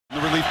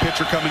relief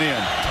pitcher coming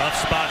in. Tough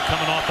spot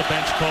coming off the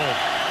bench cold.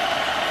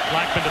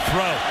 Blackman to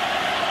throw.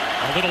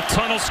 A little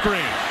tunnel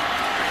screen.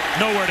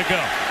 Nowhere to go.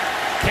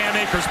 Cam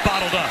Akers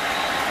bottled up.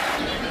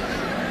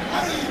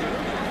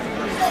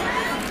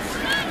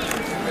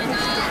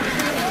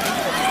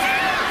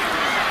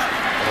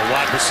 A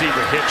wide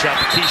receiver hitch out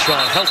to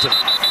Keyshawn Helton.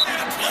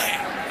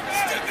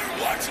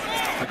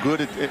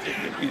 Good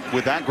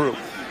with that group.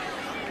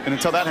 And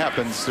until that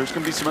happens, there's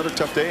going to be some other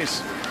tough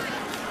days.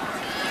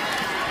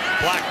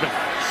 Blackman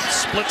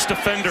splits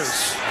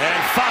defenders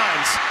and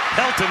finds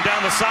Helton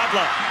down the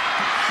sideline.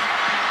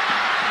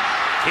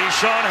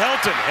 Keyshawn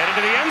Helton headed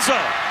to the end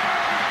zone.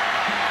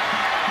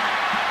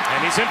 And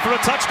he's in for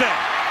a touchdown.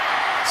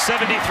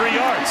 73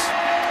 yards.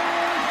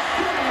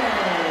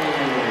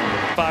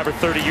 5 or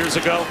 30 years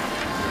ago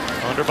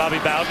under Bobby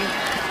Bowden.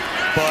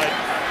 But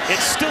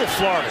it's still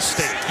Florida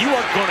State. You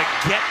are going to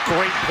get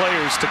great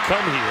players to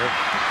come here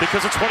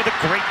because it's one of the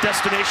great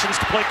destinations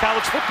to play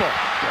college football.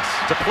 Yes.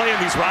 To play in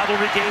these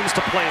rivalry games,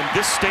 to play in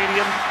this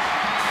stadium.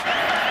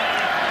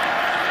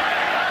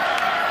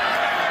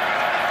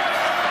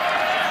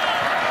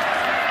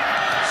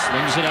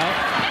 Swings it out.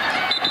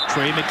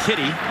 Trey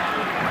McKitty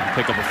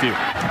pick up a few.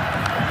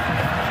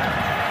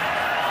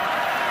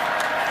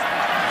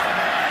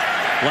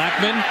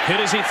 Blackman hit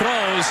as he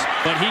throws,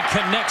 but he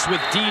connects with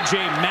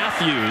DJ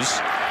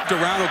Matthews.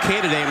 Around okay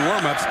today in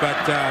warm-ups, but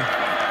got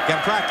to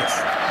practice.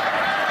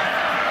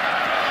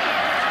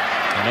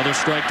 Another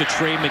strike to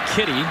Trey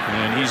McKitty,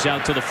 and he's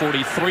out to the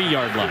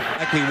 43-yard line.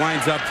 Likely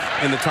winds up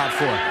in the top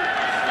 4.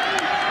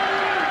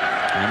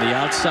 On the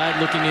outside,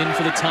 looking in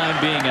for the time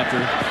being after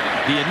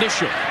the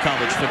initial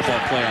college football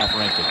playoff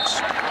rankings.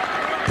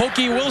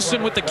 Pokey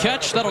Wilson with the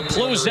catch. That'll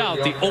close out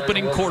the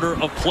opening quarter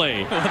of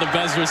play. One of the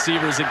best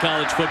receivers in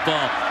college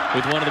football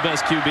with one of the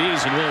best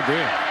QBs, and we'll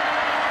agree.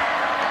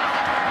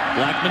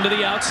 Blackman to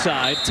the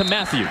outside to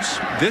Matthews.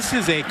 This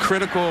is a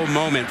critical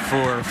moment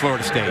for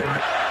Florida State.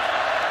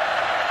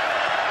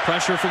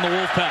 Pressure from the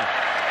Wolfpack.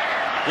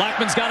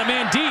 Blackman's got a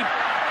man deep.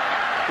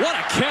 What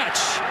a catch.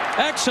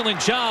 Excellent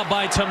job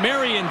by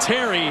Tamarian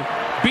Terry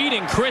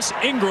beating Chris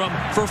Ingram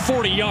for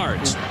 40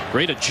 yards.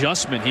 Great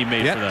adjustment he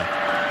made for that.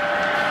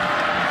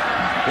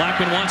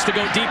 Blackman wants to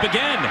go deep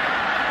again.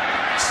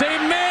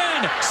 Same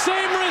man,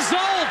 same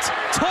result.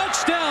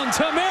 Touchdown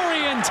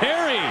Tamarian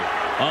Terry.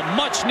 A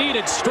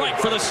much-needed strike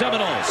for the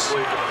Seminoles.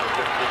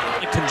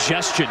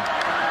 Congestion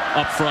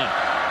up front.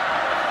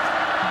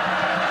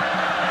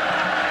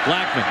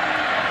 Blackman.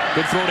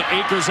 Good throw to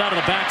Akers out of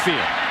the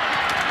backfield.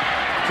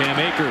 Cam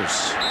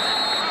Akers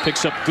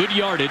picks up good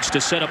yardage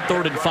to set up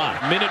 3rd and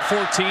 5. Minute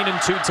 14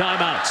 and 2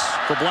 timeouts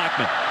for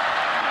Blackman.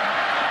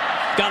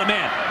 Got a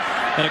man.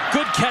 And a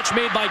good catch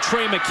made by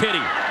Trey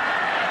McKitty.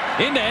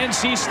 Into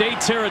NC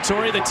State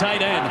territory, the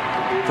tight end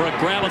for a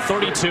grab of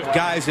 32.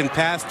 Guys in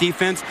pass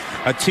defense,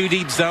 a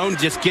 2-deep zone,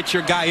 just get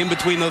your guy in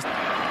between those.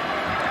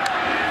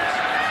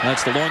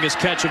 That's the longest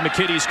catch of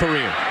McKitty's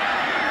career.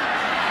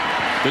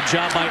 Good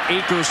job by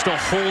Akers to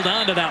hold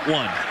on to that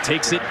one.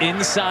 Takes it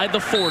inside the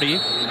 40.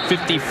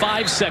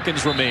 55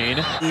 seconds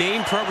remain.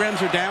 Name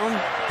programs are down.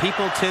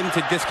 People tend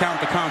to discount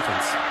the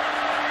conference.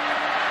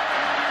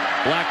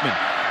 Blackman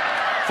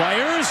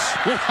fires.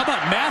 Well, how about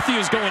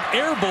Matthews going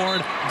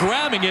airborne,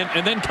 grabbing it,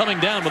 and then coming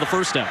down with a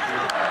first down.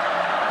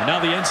 And now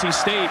the NC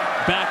State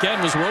back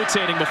end was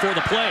rotating before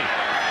the play.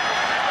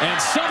 And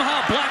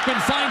somehow Blackman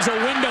finds a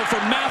window for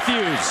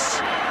Matthews.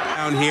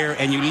 Down here,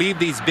 and you leave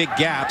these big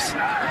gaps.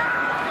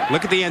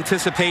 Look at the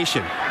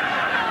anticipation.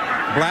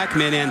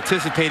 Blackman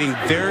anticipating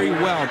very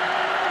well.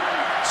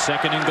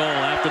 2nd and goal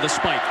after the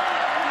spike.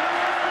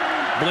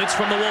 Blitz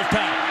from the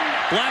Wolfpack.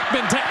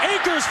 Blackman to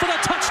Akers for the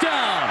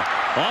touchdown.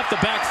 Off the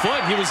back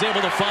foot, he was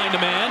able to find a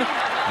man.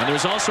 And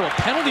there's also a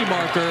penalty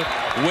marker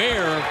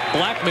where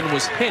Blackman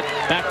was hit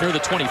back near the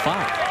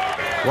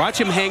 25. Watch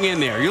him hang in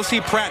there. You'll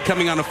see Pratt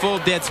coming on a full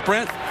dead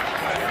sprint.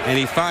 And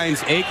he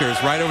finds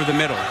Akers right over the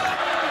middle.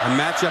 A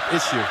matchup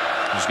issue.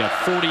 He's got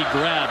 40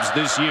 grabs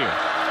this year.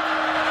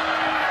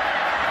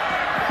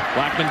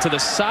 Blackman to the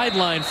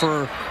sideline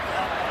for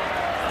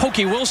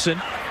Pokey Wilson.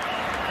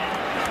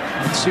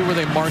 Let's see where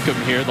they mark him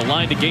here. The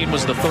line to gain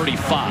was the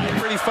 35.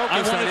 Pretty focused.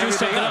 I want to do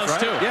something else,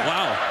 too. Yeah.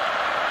 Wow.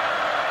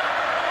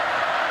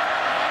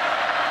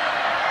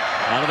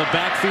 Out of the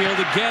backfield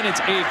again, it's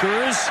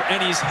Akers,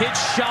 and he's hit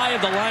shy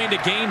of the line to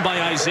gain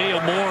by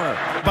Isaiah Moore.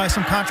 By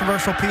some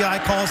controversial PI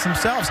calls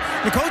themselves.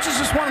 The coaches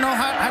just want to know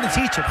how to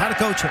teach it, how to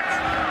coach it.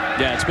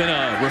 Yeah, it's been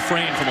a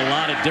refrain from a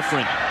lot of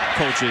different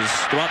coaches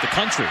throughout the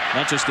country,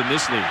 not just in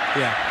this league.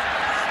 Yeah.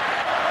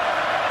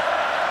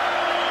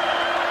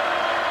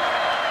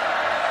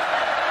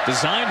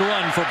 Designed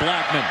run for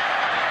Blackman.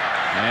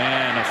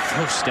 And a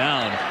first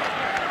down.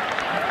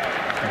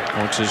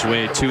 Works his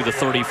way to the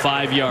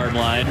 35-yard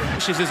line.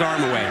 Pushes his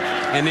arm away,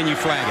 and then you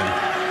flag him.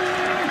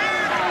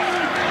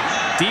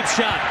 Deep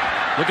shot.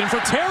 Looking for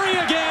Terry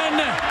again.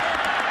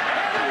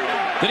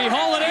 Did he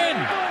haul it in?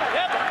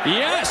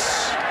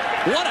 Yes.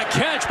 What a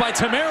catch by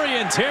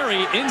Tamarian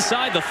Terry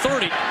inside the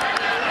 30.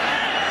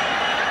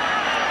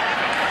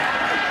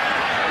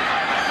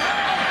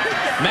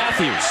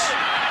 Matthews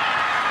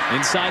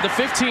Inside the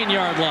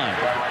 15-yard line.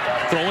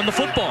 Throwing the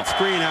football.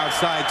 Screen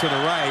outside to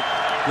the right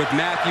with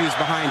Matthews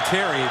behind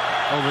Terry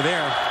over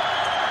there.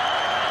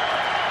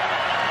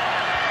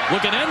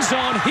 Looking end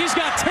zone. He's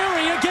got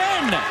Terry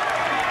again.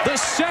 The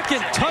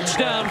second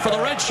touchdown for the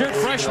redshirt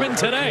freshman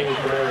today.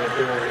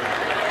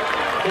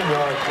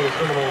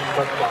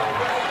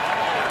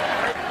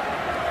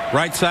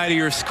 Right side of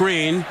your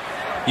screen,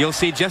 you'll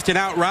see just an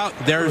out route.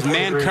 There's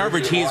man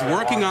coverage. He's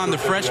working on the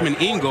freshman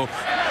Ingle.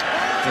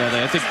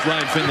 Yeah, I think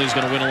Ryan Finley's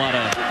going to win a lot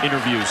of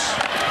interviews.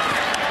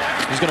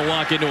 He's going to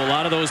walk into a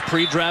lot of those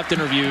pre-draft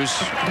interviews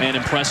and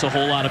impress a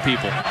whole lot of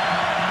people.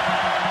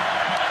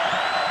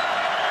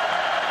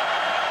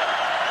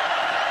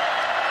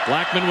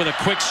 Blackman with a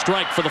quick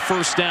strike for the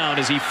first down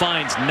as he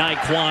finds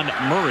Nyquan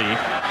Murray.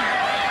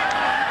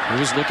 He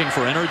was looking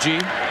for energy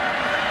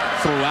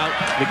throughout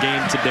the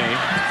game today,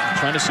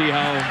 trying to see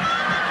how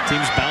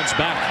teams bounce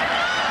back.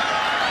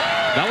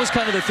 That was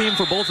kind of the theme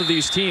for both of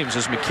these teams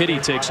as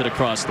McKitty takes it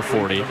across the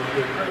 40.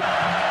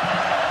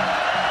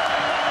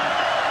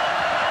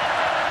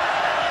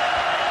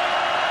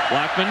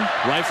 Blackman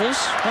rifles,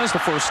 has the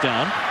first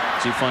down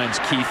as he finds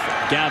Keith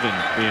Gavin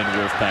in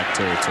Wolfpack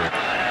territory.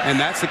 And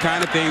that's the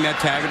kind of thing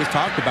that Taggart has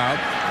talked about,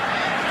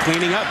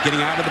 cleaning up, getting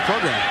out of the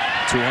program.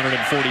 240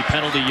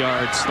 penalty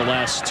yards the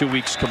last 2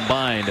 weeks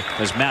combined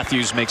as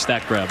Matthews makes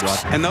that grab. Rod.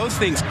 And those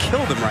things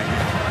kill them right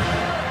now.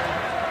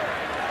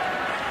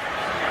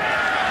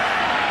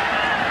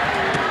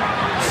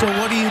 So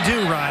what do you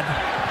do, Rod?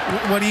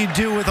 What do you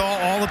do with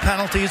all the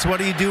penalties? What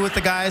do you do with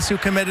the guys who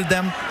committed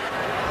them?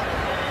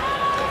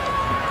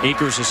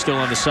 Akers is still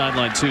on the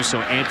sideline too, so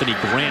Anthony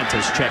Grant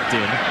has checked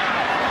in.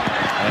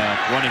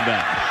 Running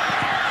back.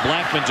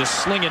 Blackman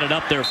just slinging it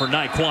up there for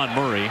Nyquan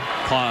Murray.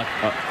 Caught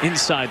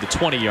inside the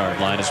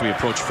 20-yard line as we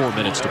approach 4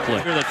 minutes to play.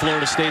 Here that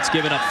Florida State's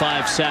given up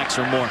 5 sacks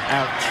or more.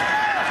 Ouch.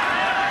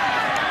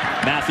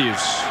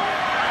 Matthews.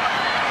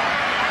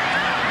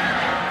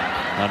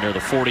 Under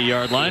the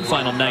 40-yard line.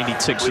 Final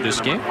 96 of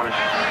this game.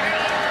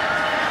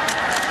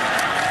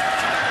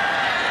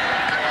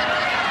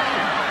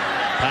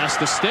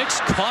 Past the sticks.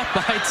 Caught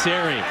by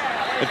Terry.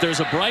 If there's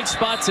a bright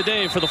spot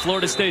today for the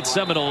Florida State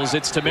Seminoles,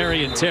 it's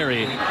Tamarian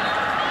Terry.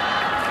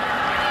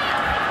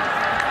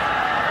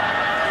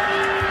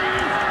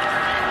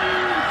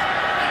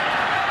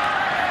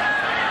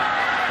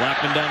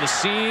 Blackman down the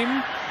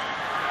seam.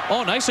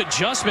 Oh, nice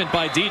adjustment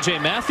by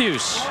DJ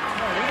Matthews.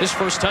 His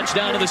first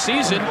touchdown of the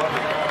season.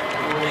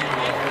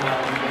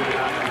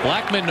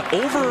 Blackman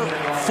over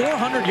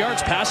 400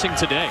 yards passing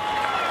today.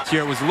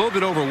 It was a little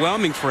bit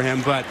overwhelming for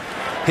him, but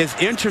his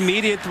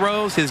intermediate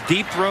throws, his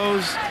deep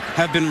throws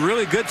have been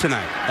really good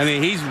tonight. I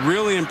mean, he's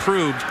really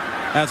improved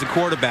as a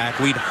quarterback.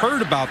 We'd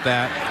heard about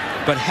that,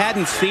 but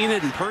hadn't seen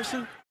it in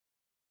person.